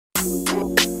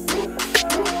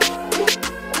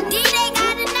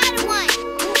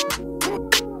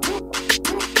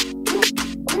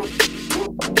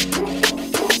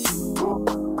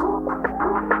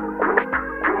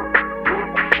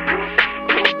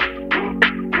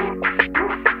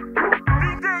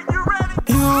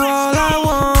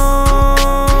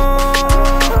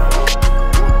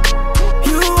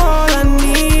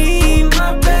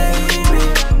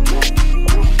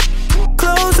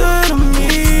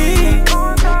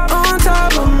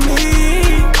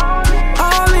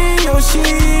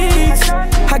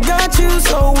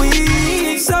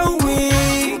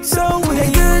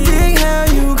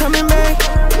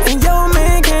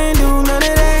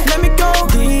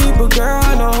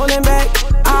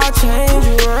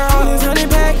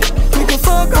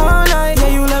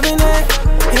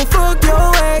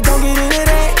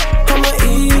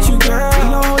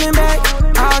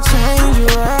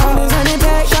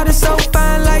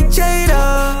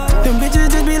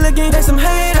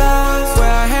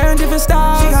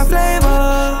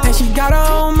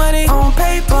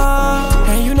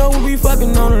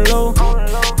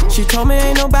She told me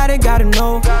ain't nobody gotta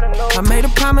know. I made a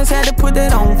promise, had to put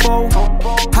that on fold.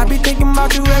 I be thinking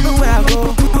about you everywhere I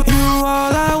go. You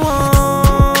all I want.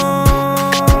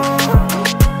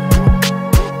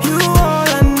 You all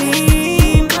I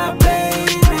need, my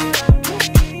baby.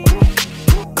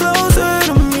 Closer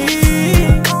to me,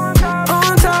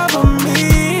 on top of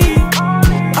me,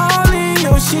 all in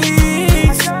your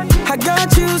sheets. I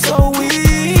got you so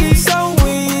weak, so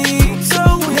weak,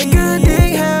 so weak. That good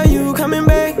dick, how you coming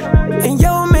back? And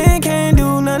your man can't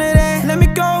do none of that. Let me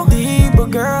go deep, but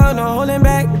girl, no holding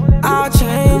back. I'll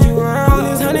change you, girl.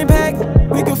 This honey pack,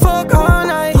 we can fuck all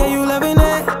night. Yeah, you loving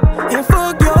that? And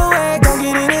fuck your ass, don't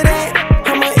get into that.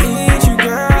 I'ma eat you,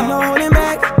 girl. No holding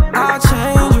back. I'll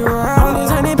change you, girl.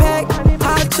 This honey pack,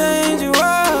 I'll change you,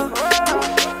 girl.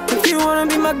 If you wanna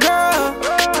be my girl,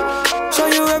 show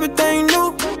you everything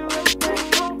new.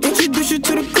 Introduce you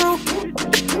to the crew.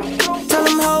 Tell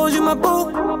them hoes you my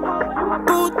boo.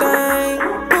 Boo thing,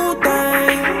 boo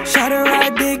thing. Shot her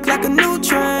right dick like a new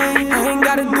train.